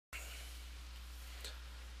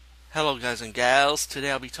Hello, guys and gals.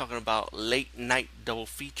 Today I'll be talking about late night double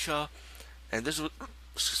feature, and this was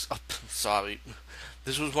oh, sorry,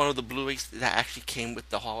 this was one of the Blu-rays that actually came with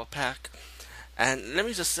the horror pack. And let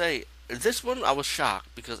me just say, this one I was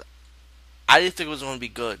shocked because I didn't think it was going to be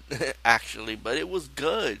good, actually, but it was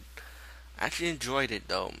good. I actually enjoyed it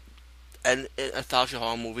though. And anthology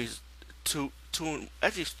horror movies, actually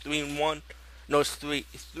it's three in one. No, it's three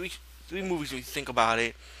movies when you think about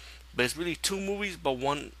it. But it's really two movies, but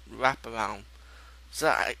one wraparound. So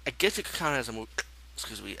I guess it could count as a movie.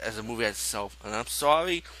 Excuse me, as a movie as itself. And I'm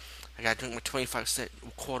sorry, I gotta drink my 25-cent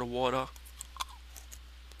quart of water.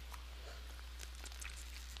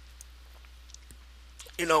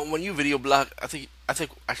 When you video blog, I think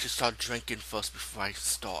I should start drinking first before I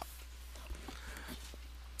start.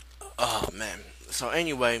 Oh man. So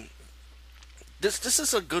anyway, this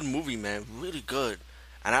is a good movie, man. Really good.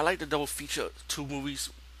 And I like the double feature two movies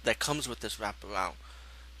that comes with this wraparound.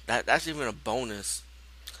 That's even a bonus.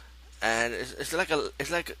 And it's like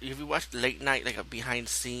if you watch late night like a behind the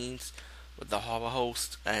scenes with the horror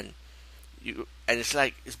host and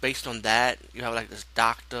it's based on that. You have like this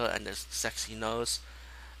doctor and this sexy nurse,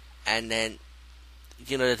 and then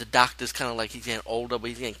the doctor's kind of like he's getting older, but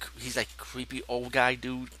he's like creepy old guy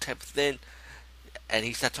dude type of thing, and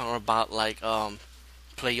he starts talking about like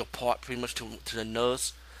play your part pretty much to the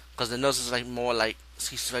nurse, because the nurse is like more like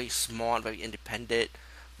she's very smart, very independent,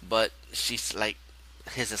 but she's like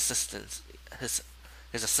his assistant, his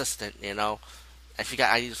his assistant, and she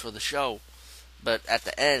got ideas for the show. But at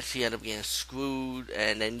the end, she ended up getting screwed,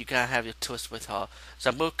 and then you kind of have your twist with her. So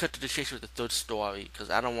I'm going to cut to the chase with the third story, because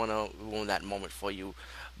I don't want to ruin that moment for you.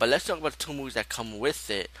 But let's talk about the two movies that come with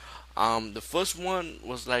it. The first one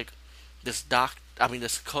was like this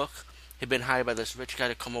cook. He'd been hired by this rich guy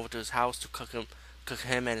to come over to his house to cook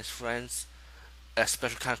him and his friends a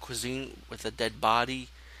special kind of cuisine with a dead body.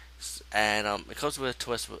 And it comes with a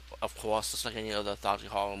twist, of course, just like any other anthology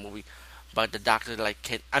horror movie. But the doctor,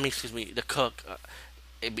 like, excuse me, the cook,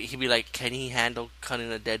 he'd be like, can he handle cutting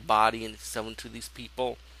a dead body and selling to these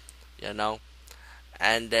people? You know?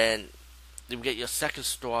 And then you get your second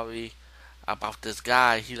story about this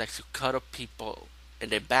guy. He likes to cut up people in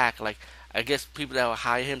their back. Like, I guess people that will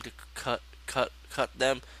hire him to cut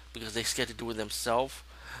them because they're scared to do it themselves.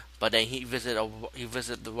 But then he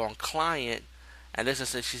visited the wrong client, and this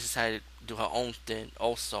is she decided to do her own thing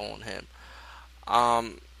also on him.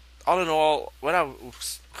 Um, all in all,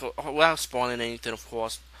 without spoiling anything, of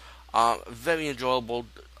course, very enjoyable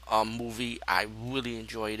movie. I really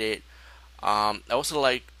enjoyed it. I also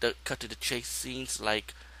like the cut to the chase scenes,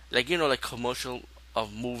 like commercial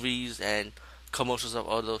of movies and commercials of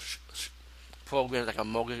other programs, like a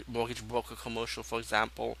mortgage broker commercial, for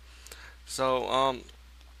example. So,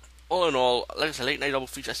 all in all, like I said, late night double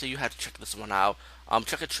feature. I say you have to check this one out.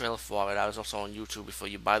 Check a trailer for it. I was also on YouTube before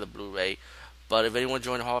you buy the Blu-ray. But if anyone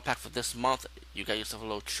joined the horror pack for this month, you got yourself a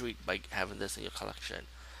little treat by having this in your collection.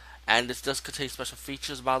 And this does contain special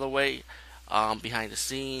features, by the way, behind the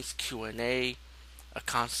scenes, Q&A, a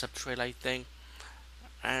concept trailer, I think,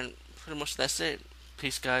 and pretty much that's it.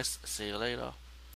 Peace, guys. See you later.